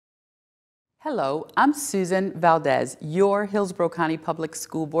Hello, I'm Susan Valdes, your Hillsborough County Public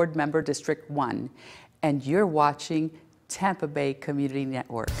School Board member, District 1, and you're watching Tampa Bay Community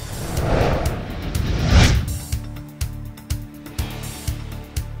Network.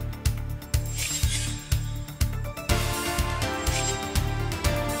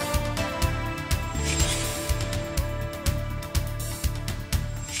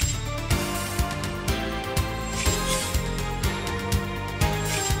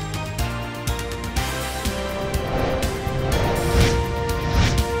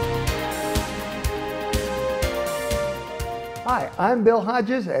 Hi, I'm Bill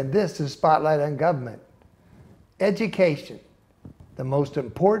Hodges, and this is Spotlight on Government. Education. The most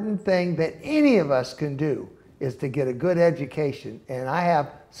important thing that any of us can do is to get a good education. And I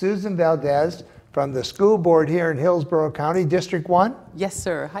have Susan Valdes from the school board here in Hillsborough County, District 1. Yes,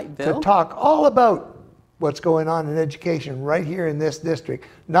 sir. Hi, Bill. To talk all about what's going on in education right here in this district,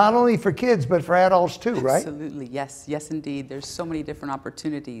 not only for kids, but for adults too, right? Absolutely, yes. Yes, indeed. There's so many different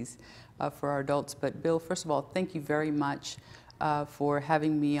opportunities for our adults. But Bill, first of all, thank you very much for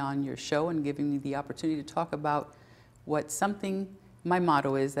having me on your show and giving me the opportunity to talk about my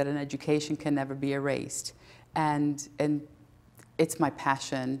motto is that an education can never be erased. And it's my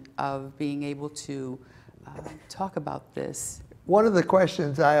passion of being able to talk about this. One of the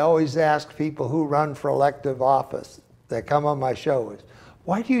questions I always ask people who run for elective office that come on my show is,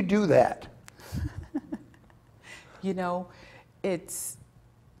 why do you do that? You know,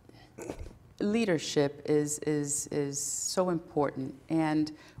 leadership is so important,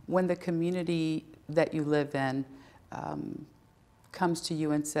 and when the community that you live in comes to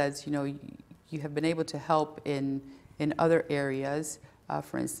you and says, you know, you have been able to help in other areas.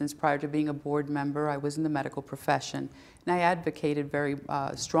 For instance, prior to being a board member, I was in the medical profession, and I advocated very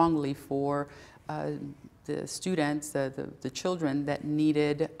strongly for the students, the children that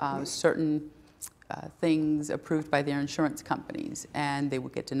needed certain things approved by their insurance companies, and they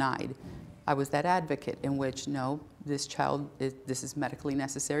would get denied. I was that advocate in which, no, this is medically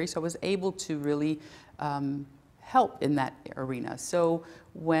necessary. So I was able to really help in that arena. So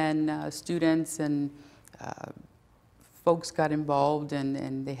when students and folks got involved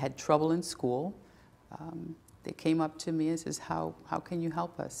and they had trouble in school, they came up to me and says, how can you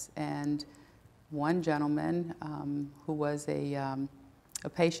help us? And one gentleman who was a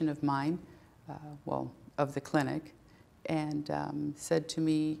patient of mine, of the clinic, and said to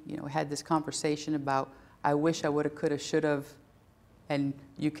me, you know, had this conversation about, I wish I would have, could have, should have, and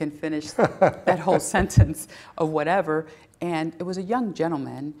you can finish that whole sentence of whatever. And it was a young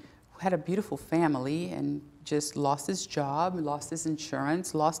gentleman who had a beautiful family and just lost his job, lost his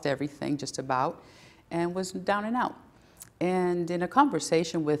insurance, lost everything just about, and was down and out. And in a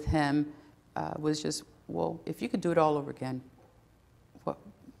conversation with him was just, well, if you could do it all over again,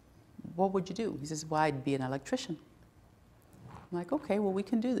 what would you do? He says, well, I'd be an electrician. I'm like, okay, well, we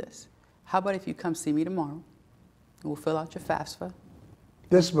can do this. How about if you come see me tomorrow, and we'll fill out your FAFSA.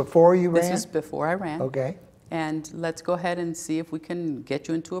 This is before you ran? This is before I ran. Okay. And let's go ahead and see if we can get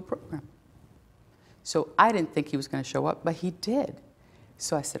you into a program. So I didn't think he was going to show up, but he did.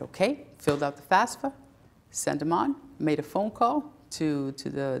 So I said, okay, filled out the FAFSA, sent him on, made a phone call to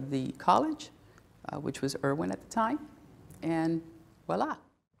the college, which was Irwin at the time, and voila,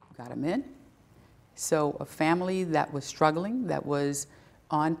 got him in. So a family that was struggling, that was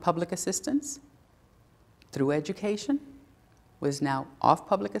on public assistance through education, was now off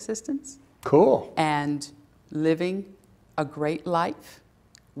public assistance. Cool. And living a great life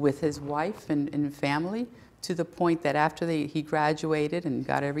with his wife and family, to the point that after he graduated and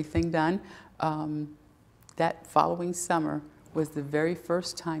got everything done, that following summer was the very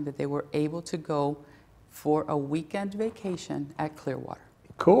first time that they were able to go for a weekend vacation at Clearwater.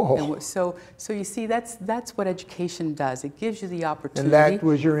 Cool. And so you see, that's what education does. It gives you the opportunity. And that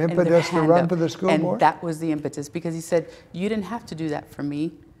was your impetus to run for the school board? And that was the impetus, because he said, you didn't have to do that for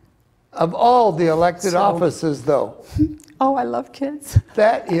me. Of all the elected offices, though. Oh, I love kids.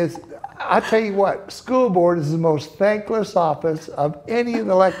 That is, I'll tell you what, school board is the most thankless office of any of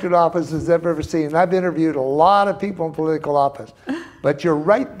the elected offices I've ever seen. And I've interviewed a lot of people in political office. But you're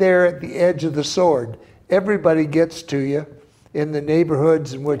right there at the edge of the sword. Everybody gets to you in the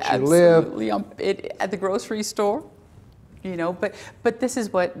neighborhoods in which you live. Absolutely, at the grocery store, you know. But this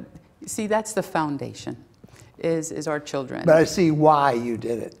is what, see, that's the foundation, is our children. But I see why you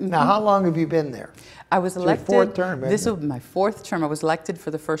did it. Mm-hmm. Now, how long have you been there? I was elected. Your fourth term, This was my fourth term. I was elected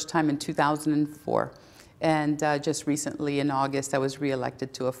for the first time in 2004. And just recently in August, I was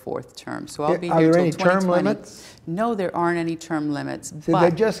reelected to a 4th term. So I'll be Are here there till any 2020. term limits? No, there aren't any term limits. So they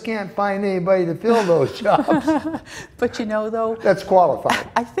just can't find anybody to fill those jobs. But you know, though, That's qualified.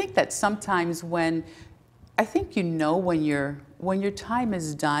 I think that sometimes when when your time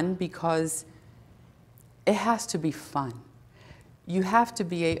is done, because it has to be fun. You have to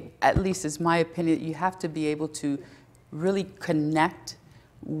be, at least is my opinion, you have to be able to really connect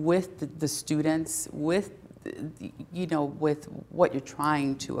with the students, with with what you're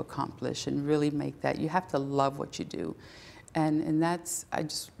trying to accomplish, and really make that. You have to love what you do. And that's, I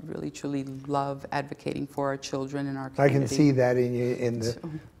just really, truly love advocating for our children and our community. I can see that in you, in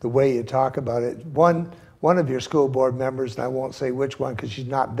the way you talk about it. One of your school board members, and I won't say which one because she's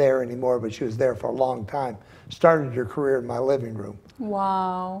not there anymore, but she was there for a long time, started her career in my living room.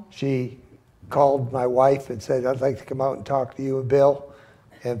 Wow. She called my wife and said, I'd like to come out and talk to you and Bill.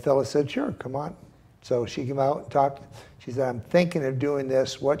 And Phyllis said, sure, come on. So she came out and talked. She said, I'm thinking of doing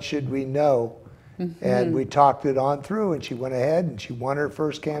this. What should we know? Mm-hmm. And we talked it on through, and she went ahead and she won her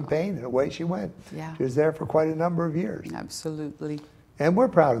first campaign, and away she went. Yeah. She was there for quite a number of years. Absolutely. And we're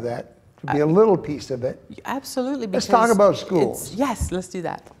proud of that, to be a little piece of it. Absolutely. Let's talk about schools. Yes, let's do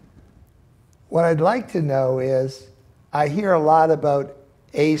that. What I'd like to know is, I hear a lot about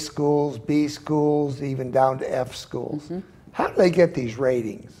A schools, B schools, even down to F schools. Mm-hmm. How do they get these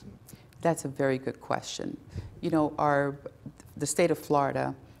ratings? That's a very good question. You know, the state of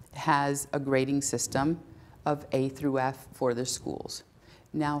Florida has a grading system of A through F for their schools.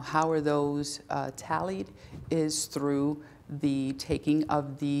 Now, how are those tallied is through the taking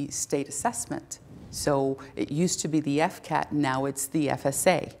of the state assessment. So it used to be the FCAT, now it's the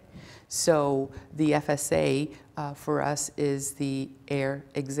FSA. So the FSA for us is the AIR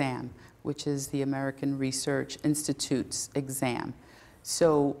exam, which is the American Research Institute's exam.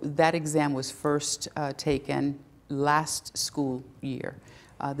 So that exam was first taken last school year.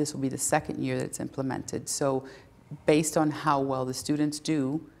 This will be the second year that it's implemented. So based on how well the students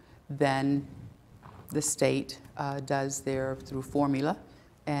do, then the state does through formula,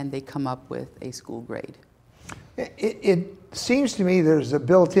 and they come up with a school grade. It seems to me there's a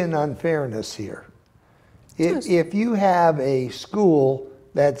built-in unfairness here. If you have a school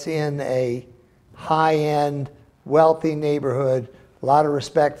that's in a high-end, wealthy neighborhood, a lot of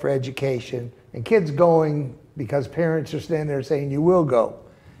respect for education, and kids going because parents are standing there saying you will go,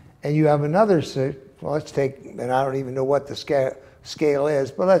 and you have another, well, let's take, and I don't even know what the scale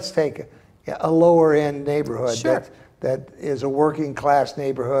is, but let's take a lower-end neighborhood. Sure. that is a working-class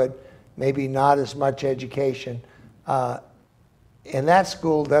neighborhood, maybe not as much education, and that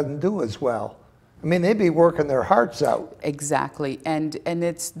school doesn't do as well. I mean, they'd be working their hearts out. Exactly, and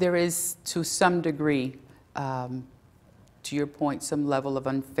there is, to some degree, to your point, some level of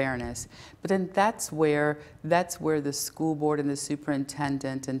unfairness. But then that's where the school board and the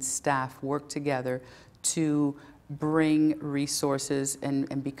superintendent and staff work together to bring resources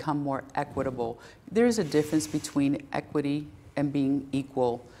and become more equitable. There's a difference between equity and being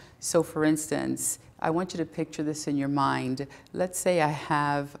equal. So for instance, I want you to picture this in your mind. Let's say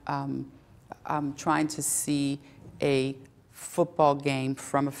I'm trying to see a football game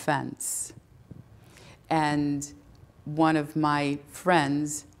from a fence, and one of my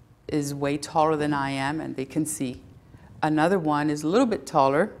friends is way taller than I am, and they can see. Another one is a little bit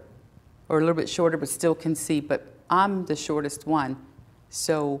taller, or a little bit shorter, but still can see, but I'm the shortest one.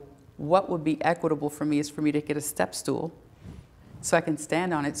 So what would be equitable for me is for me to get a step stool so I can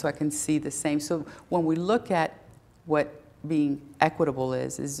stand on it so I can see the same. So when we look at what being equitable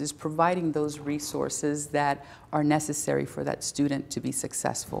is providing those resources that are necessary for that student to be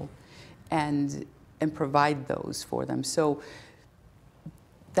successful, and provide those for them. So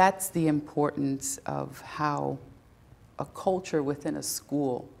that's the importance of how a culture within a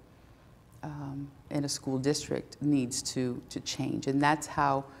school, in a school district, needs to change. And that's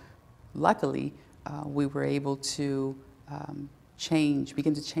how, luckily, we were able to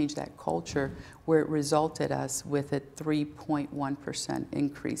begin to change that culture, where it resulted us with a 3.1%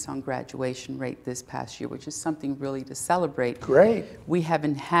 increase on graduation rate this past year, which is something really to celebrate. Great. We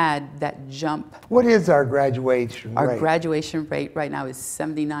haven't had that jump. What is our graduation rate? Our graduation rate right now is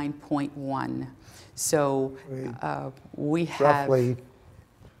 79.1. So we have roughly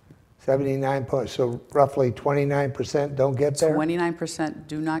 79 points, so roughly 29% don't get there? 29%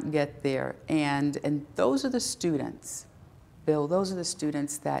 do not get there. And those are the students, Bill, those are the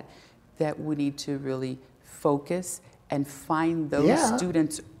students that we need to really focus and find those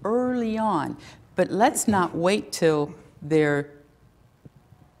students early on. But let's not wait till their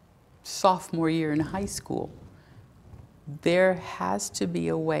sophomore year in high school. There has to be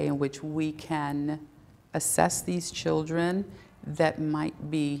a way in which we can assess these children that might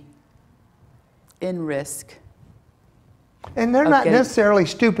be in risk. And they're not necessarily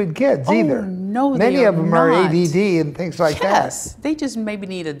stupid kids either. No, many of them are ADD and things like that. Yes, they just maybe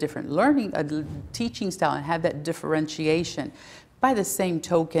need a different learning, a teaching style, and have that differentiation. By the same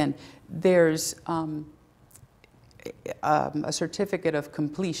token, there's a certificate of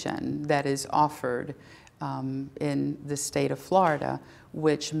completion that is offered in the state of Florida,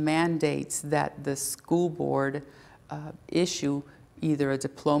 which mandates that the school board issue either a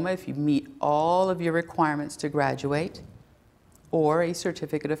diploma if you meet all of your requirements to graduate, or a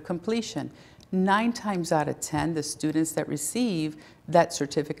certificate of completion. 9 times out of 10, the students that receive that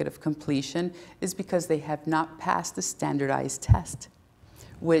certificate of completion is because they have not passed the standardized test,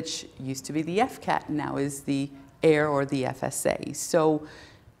 which used to be the FCAT, now is the AIR or the FSA. So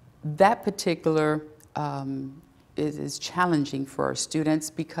that particular is challenging for our students,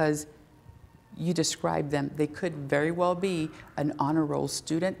 because you describe them, they could very well be an honor roll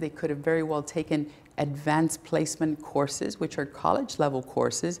student, they could have very well taken advanced placement courses, which are college level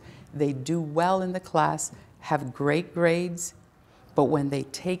courses. They do well in the class, have great grades, but when they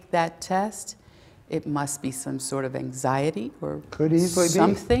take that test, it must be some sort of anxiety or could easily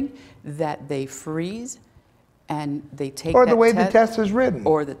something that they freeze, and they take or that the way the test is written,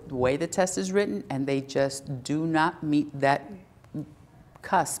 or the way the test is written, and they just do not meet that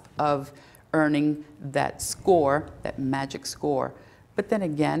cusp of earning that score, that magic score. But then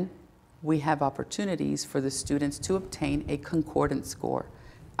again, we have opportunities for the students to obtain a concordant score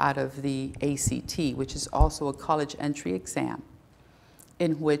out of the ACT, which is also a college entry exam,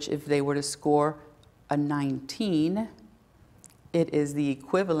 in which if they were to score a 19, it is the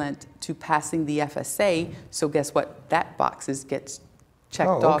equivalent to passing the FSA. So guess what? That box gets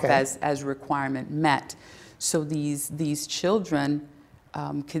checked off as requirement met. So these children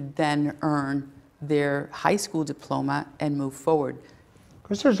could then earn their high school diploma and move forward.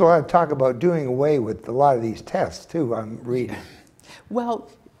 Because there's a lot of talk about doing away with a lot of these tests too, I'm reading. Well,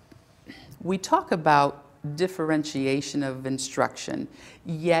 we talk about differentiation of instruction,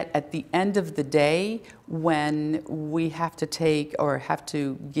 yet at the end of the day, when we have to take or have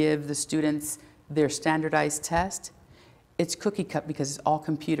to give the students their standardized test, it's cookie cut because it's all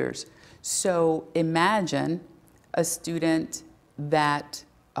computers. So imagine a student that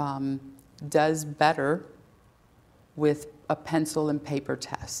does better with a pencil and paper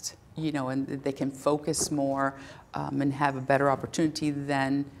test, you know, and they can focus more and have a better opportunity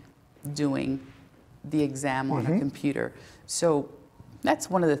than doing the exam on a computer. So that's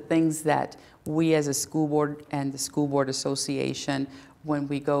one of the things that we as a school board and the School Board Association, when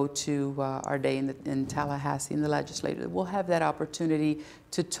we go to our day in Tallahassee in the legislature, we'll have that opportunity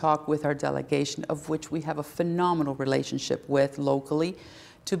to talk with our delegation, of which we have a phenomenal relationship with locally,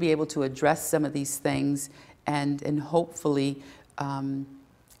 to be able to address some of these things and hopefully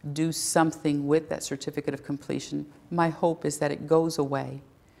do something with that certificate of completion. My hope is that it goes away,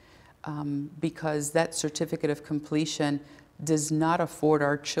 because that certificate of completion does not afford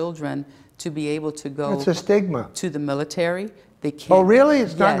our children to be able to go It's a stigma. to the military. They can't. Oh, really?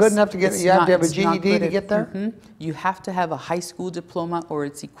 It's not good enough to get, you have to have a GED to get there? You have to have a high school diploma or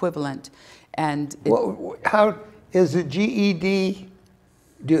its equivalent. And well, how is a GED,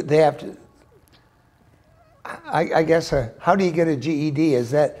 do they have to, I guess, how do you get a GED?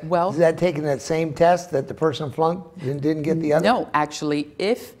 Is that taking that same test that the person flunked and didn't get the other? No, actually,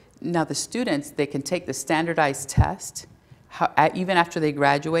 now the students, they can take the standardized test, even after they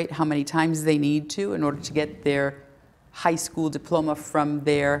graduate, how many times they need to in order to get their high school diploma from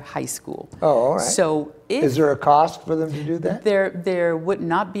their high school. Oh, all right. So is there a cost for them to do that? There would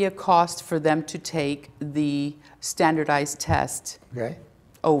not be a cost for them to take the standardized test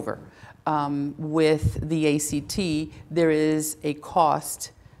over. With the ACT, there is a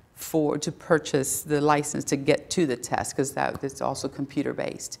cost to purchase the license to get to the test, because it's also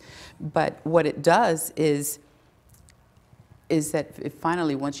computer-based. But what it does is that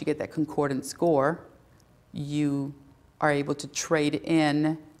finally, once you get that concordant score, you are able to trade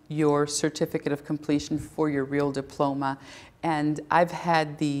in your certificate of completion for your real diploma. And I've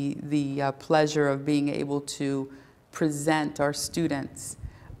had the pleasure of being able to present our students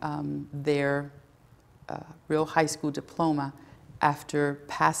their real high school diploma after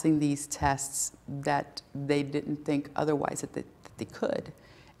passing these tests that they didn't think otherwise that they could.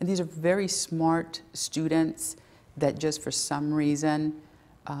 And these are very smart students that just for some reason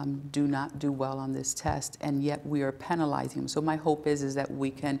do not do well on this test, and yet we are penalizing them. So my hope is that we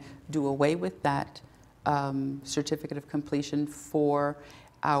can do away with that certificate of completion for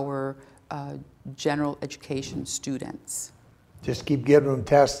our general education students. Just keep giving them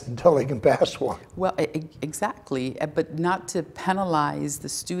tests until they can pass one. Well, exactly, but not to penalize the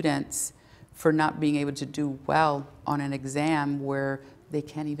students for not being able to do well on an exam where they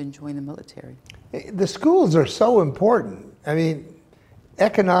can't even join the military. The schools are so important. I mean,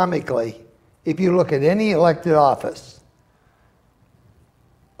 economically, if you look at any elected office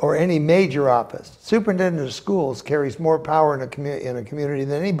or any major office, superintendent of schools carries more power in a community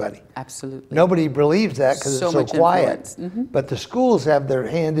than anybody. Absolutely. Nobody believes that because it's so quiet. Mm-hmm. But the schools have their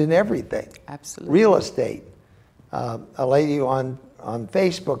hand in everything. Absolutely. Real estate. A lady on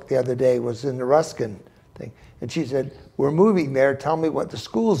Facebook the other day was in the Ruskin thing, and she said, "We're moving there. Tell me what the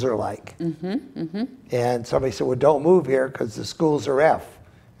schools are like." Mm-hmm. Mm-hmm. And somebody said, "Well, don't move here because the schools are F."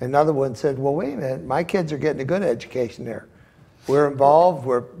 Another one said, "Well, wait a minute. My kids are getting a good education there. We're involved.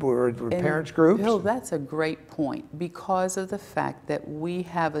 We're parents groups." Bill, that's a great point because of the fact that we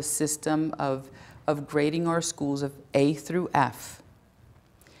have a system of grading our schools of A through F.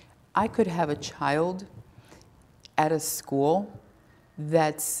 I could have a child at a school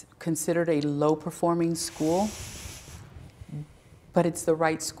that's considered a low-performing school, but it's the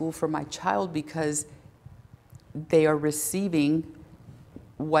right school for my child because they are receiving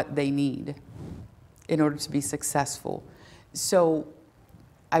what they need in order to be successful. So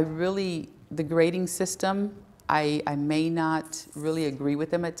the grading system, I may not really agree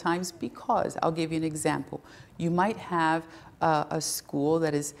with them at times because, I'll give you an example. You might have a school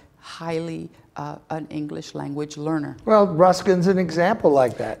that is highly an English language learner. Well, Ruskin's an example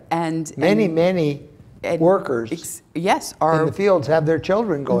like that. And many workers yes, in the fields have their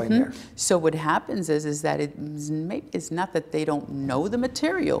children going there. So what happens is that it's not that they don't know the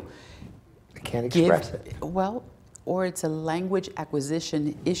material. They can't express it. Well, or it's a language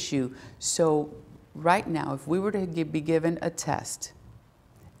acquisition issue. So right now, if we were to be given a test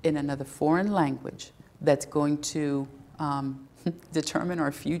in another foreign language that's going to determine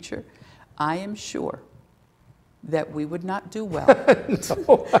our future, I am sure that we would not do well.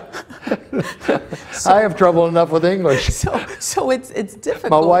 I have trouble enough with English. So it's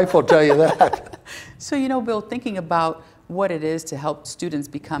difficult. My wife will tell you that. So, you know, Bill, thinking about what it is to help students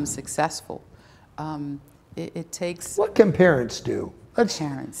become successful, it takes... What can parents do? Let's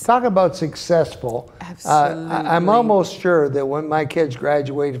talk about successful. Absolutely. I'm almost sure that when my kids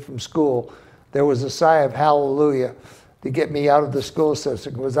graduated from school, there was a sigh of hallelujah to get me out of the school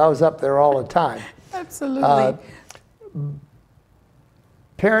system because I was up there all the time. Absolutely.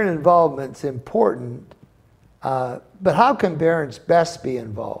 Parent involvement's important, but how can parents best be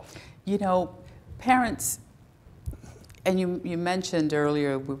involved? You know, parents, and you mentioned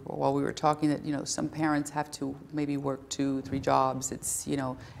earlier while we were talking that, you know, some parents have to maybe work 2-3 jobs. It's, you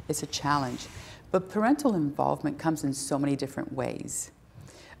know, it's a challenge. But parental involvement comes in so many different ways.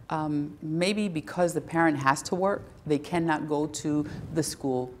 Maybe because the parent has to work, they cannot go to the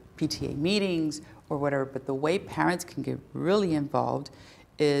school PTA meetings or whatever, but the way parents can get really involved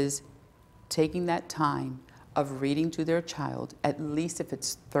is taking that time of reading to their child, at least if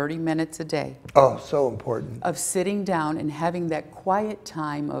it's 30 minutes a day. Oh, so important. Of sitting down and having that quiet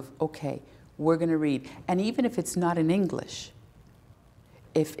time of, okay, we're going to read. And even if it's not in English,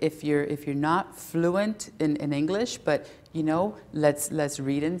 if you're not fluent in English, but you know, let's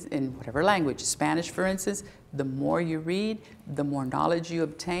read in whatever language, Spanish for instance, the more you read, the more knowledge you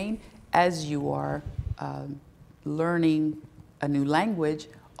obtain. As you are learning a new language,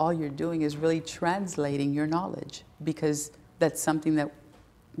 all you're doing is really translating your knowledge because that's something that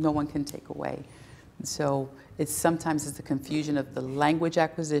no one can take away. So sometimes it's the confusion of the language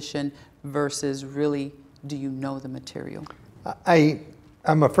acquisition versus really, do you know the material?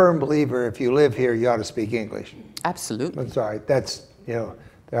 I'm a firm believer if you live here, you ought to speak English. Absolutely. I'm sorry, that's, you know,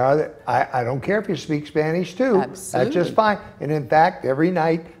 I don't care if you speak Spanish too. Absolutely. That's just fine. And in fact, every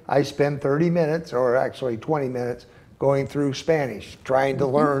night I spend 30 minutes, or actually 20 minutes, going through Spanish, trying to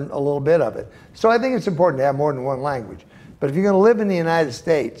learn a little bit of it. So I think it's important to have more than one language. But if you're going to live in the United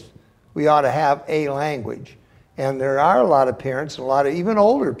States, we ought to have a language. And there are a lot of parents, a lot of even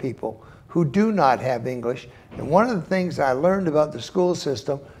older people who do not have English. And one of the things I learned about the school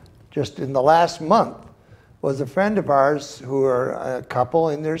system just in the last month was a friend of ours who are a couple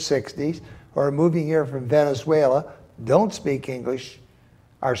in their 60s who are moving here from Venezuela, don't speak English,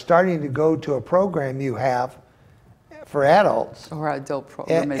 are starting to go to a program you have for adults. Our adult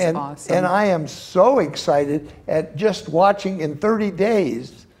program is awesome. And I am so excited at just watching in 30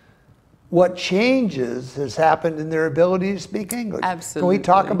 days what changes has happened in their ability to speak English. Absolutely. Can we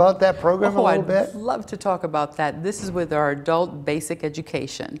talk about that program a little bit? I'd love to talk about that. This is with our adult basic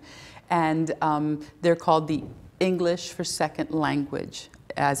education. And they're called the English for Second Language.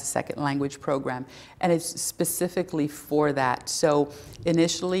 as a second language program, and it's specifically for that. So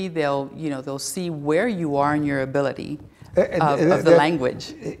initially they'll see where you are in your ability of the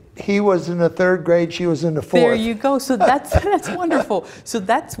language. He was in the 3rd grade, she was in the 4th. There you go. So that's wonderful. So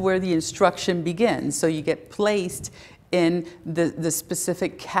that's where the instruction begins. So you get placed in the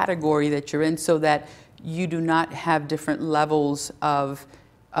specific category that you're in, so that you do not have different levels of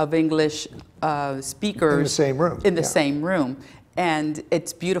English speakers in the same room. In the same room. And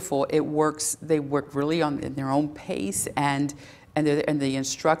it's beautiful. It works. They work really in their own pace, and the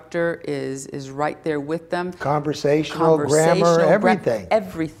instructor is right there with them. Conversational, grammar, everything.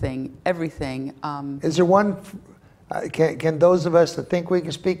 Everything. Is there one? Can those of us that think we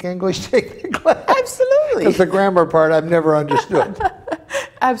can speak English take the class? Absolutely. Because the grammar part I've never understood.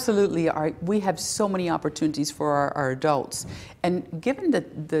 Absolutely. We have so many opportunities for our adults. And given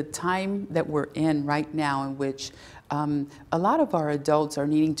the time that we're in right now, in which a lot of our adults are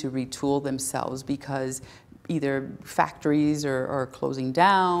needing to retool themselves because either factories are closing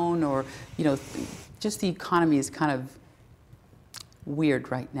down, or just the economy is kind of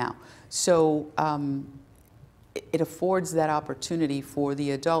weird right now. So it affords that opportunity for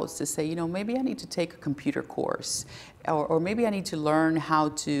the adults to say, maybe I need to take a computer course, or maybe I need to learn how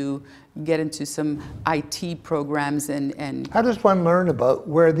to get into some IT programs. And how does one learn about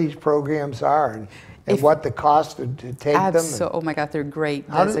where these programs are and what the cost to take them? Oh my God, they're great.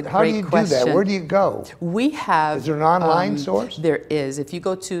 How That's do a great you question. do that? Where do you go? We have. Is there an online source? There is. If you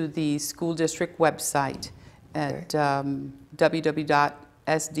go to the school district website at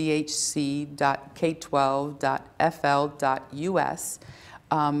www.sdhc.k12.fl.us,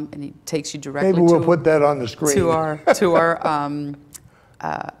 and it takes you directly Maybe we'll put that on the screen. to our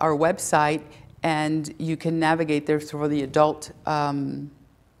website, and you can navigate there for the adult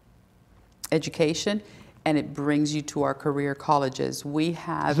education, and it brings you to our career colleges. We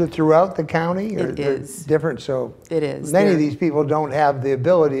have. Is it throughout the county? Or it is different. So it is. Many of these people don't have the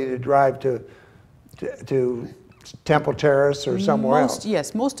ability to drive to Temple Terrace or somewhere else.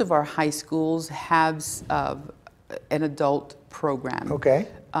 Yes, most of our high schools have an adult program. Okay.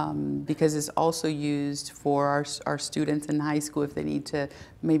 Because it's also used for our students in high school if they need to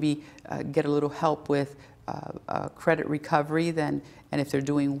maybe get a little help with credit recovery, and if they're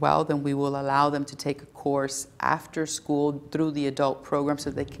doing well, then we will allow them to take a course after school through the adult program so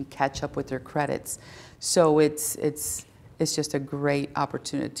they can catch up with their credits. So it's just a great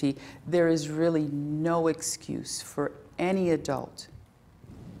opportunity. There is really no excuse for any adult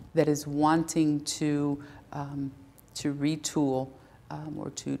that is wanting to retool or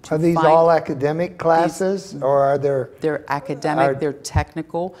to Are these all academic classes, or are there? They're academic, they're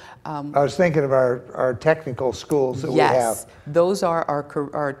technical. I was thinking of our technical schools that we have. Yes, those are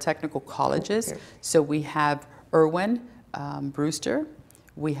our technical colleges. Okay. So we have Irwin, Brewster,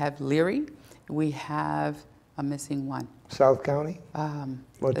 we have Leary, we have, I'm missing one. South County?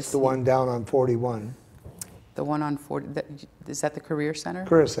 What's the one down on 41? The one on 40, is that the Career Center?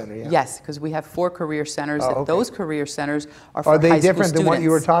 Career Center, yeah. Yes, because we have 4 career centers. Oh, okay. Those career centers are for high school students. Are they different than what you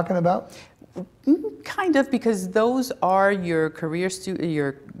were talking about? Kind of, because those are your career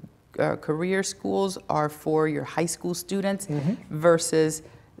schools are for your high school students, versus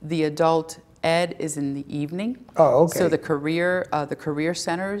the adult ed is in the evening. Oh, okay. So the career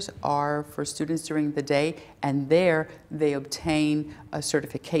centers are for students during the day, and there they obtain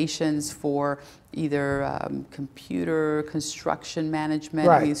certifications for either computer, construction management.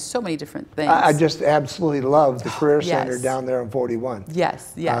 Right. I mean, so many different things. I just absolutely love the Career Center down there on 41.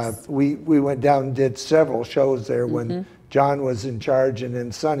 Yes, yes. We went down and did several shows there when John was in charge and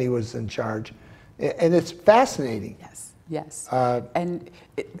then Sonny was in charge. And it's fascinating. Yes, yes. And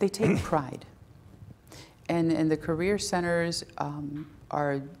they take pride. And the career centers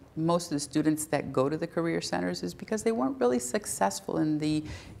are, most of the students that go to the career centers is because they weren't really successful in the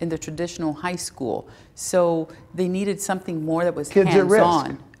traditional high school. So they needed something more that was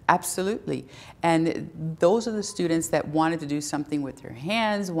hands-on. Absolutely. And those are the students that wanted to do something with their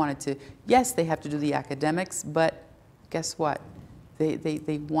hands, yes, they have to do the academics, but guess what?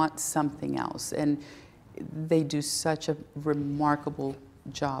 They want something else. And they do such a remarkable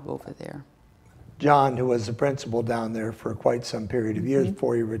job over there. John, who was the principal down there for quite some period of years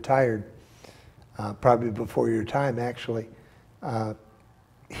before he retired, probably before your time actually,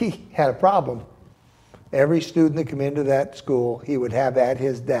 he had a problem. Every student that came into that school, he would have at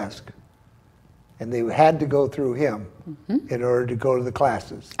his desk, and they had to go through him in order to go to the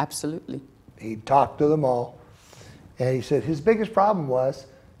classes. Absolutely. He talked to them all, and he said his biggest problem was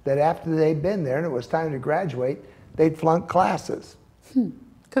that after they'd been there and it was time to graduate, they'd flunk classes.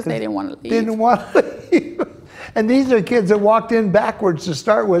 Because they didn't want to leave. Didn't want to leave. And these are kids that walked in backwards to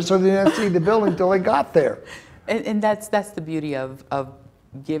start with, so they didn't see the building until they got there. And that's the beauty of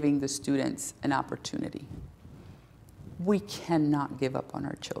giving the students an opportunity. We cannot give up on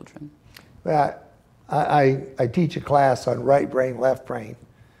our children. Well, I teach a class on right brain, left brain,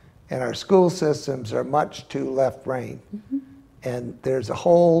 and our school systems are much too left brain. Mm-hmm. And there's a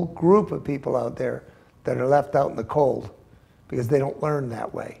whole group of people out there that are left out in the cold because they don't learn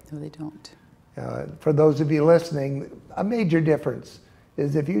that way. No, they don't. For those of you listening, a major difference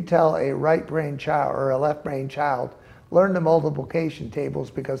is if you tell a right brain child or a left brain child, learn the multiplication tables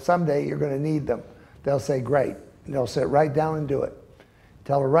because someday you're going to need them. They'll say, great. And they'll sit right down and do it.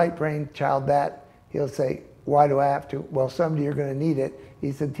 Tell a right brain child that, he'll say, why do I have to? Well, someday you're going to need it.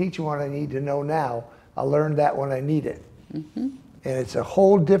 He said, teach me what I need to know now. I'll learn that when I need it. Mm-hmm. And it's a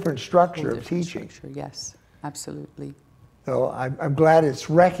whole different structure of teaching. Yes, absolutely. So I'm glad it's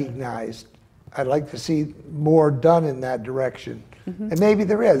recognized. I'd like to see more done in that direction. Mm-hmm. And maybe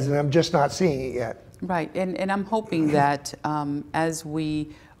there is, and I'm just not seeing it yet. Right, and I'm hoping that as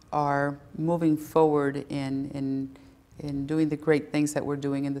we are moving forward in doing the great things that we're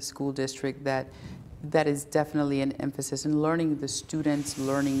doing in the school district, that is definitely an emphasis in learning the students'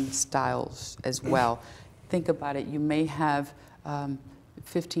 learning styles as well. Think about it, you may have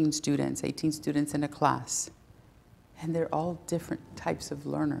 15 students, 18 students in a class, and they're all different types of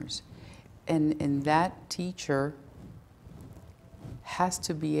learners. And that teacher has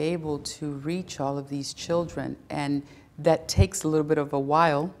to be able to reach all of these children, and that takes a little bit of a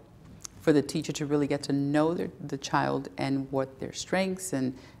while for the teacher to really get to know the child and what their strengths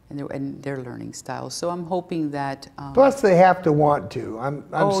and their learning styles. So I'm hoping that... Plus they have to want to. I'm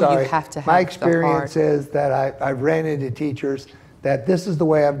sorry. You have to have My experience is that I've ran into teachers that this is the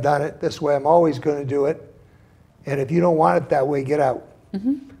way I've done it, this way I'm always going to do it, and if you don't want it that way, get out.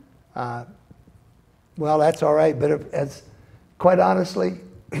 Mm-hmm. Well, that's all right, but quite honestly,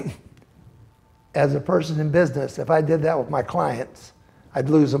 as a person in business, if I did that with my clients, I'd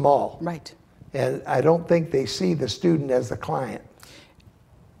lose them all. Right. And I don't think they see the student as the client.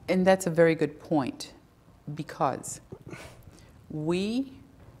 And that's a very good point, because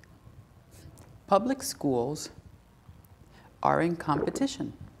public schools are in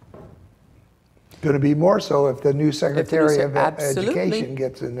competition. Going to be more so if the new Secretary of Education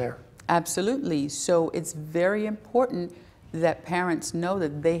gets in there. Absolutely. So it's very important that parents know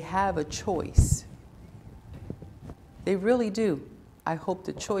that they have a choice. They really do. I hope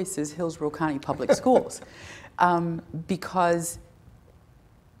the choice is Hillsborough County Public Schools, because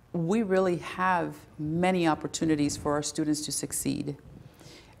we really have many opportunities for our students to succeed.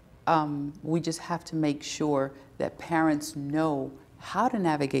 We just have to make sure that parents know how to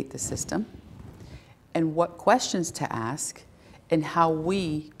navigate the system and what questions to ask and how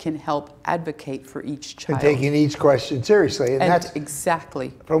we can help advocate for each child. And taking each question seriously. And that's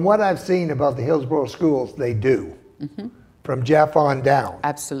exactly. From what I've seen about the Hillsborough schools, they do. Mm-hmm. From Jeff on down.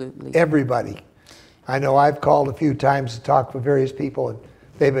 Absolutely. Everybody. I know I've called a few times to talk with various people, and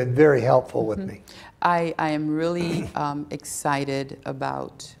they've been very helpful with me. I am really excited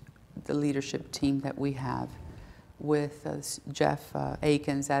about the leadership team that we have, with Jeff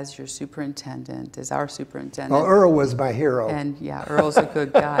Akins as your superintendent, as our superintendent. Well, Earl was my hero. And yeah, Earl's a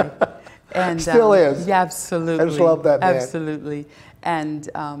good guy. And still is. Yeah, absolutely. I just love that man. Absolutely. And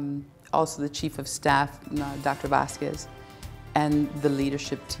also the chief of staff, Dr. Vasquez. And the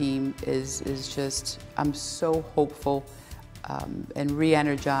leadership team is just, I'm so hopeful and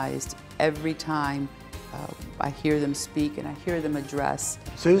re-energized every time I hear them speak and I hear them address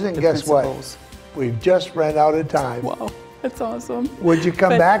Susan, the guess principals. What? We've just ran out of time. Wow, that's awesome. Would you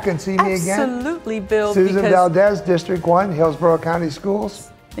come back and see me again? Absolutely, Bill. Susan Valdes, District 1, Hillsborough County Schools.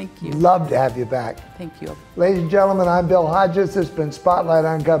 Thank you. Love to have you back. Thank you. Ladies and gentlemen, I'm Bill Hodges. This has been Spotlight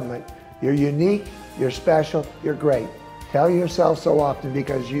on Government. You're unique, you're special, you're great. Tell yourself so often,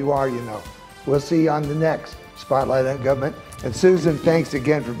 because you are, you know. We'll see you on the next Spotlight on Government. And Susan, thanks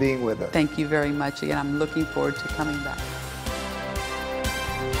again for being with us. Thank you very much. Again, I'm looking forward to coming back.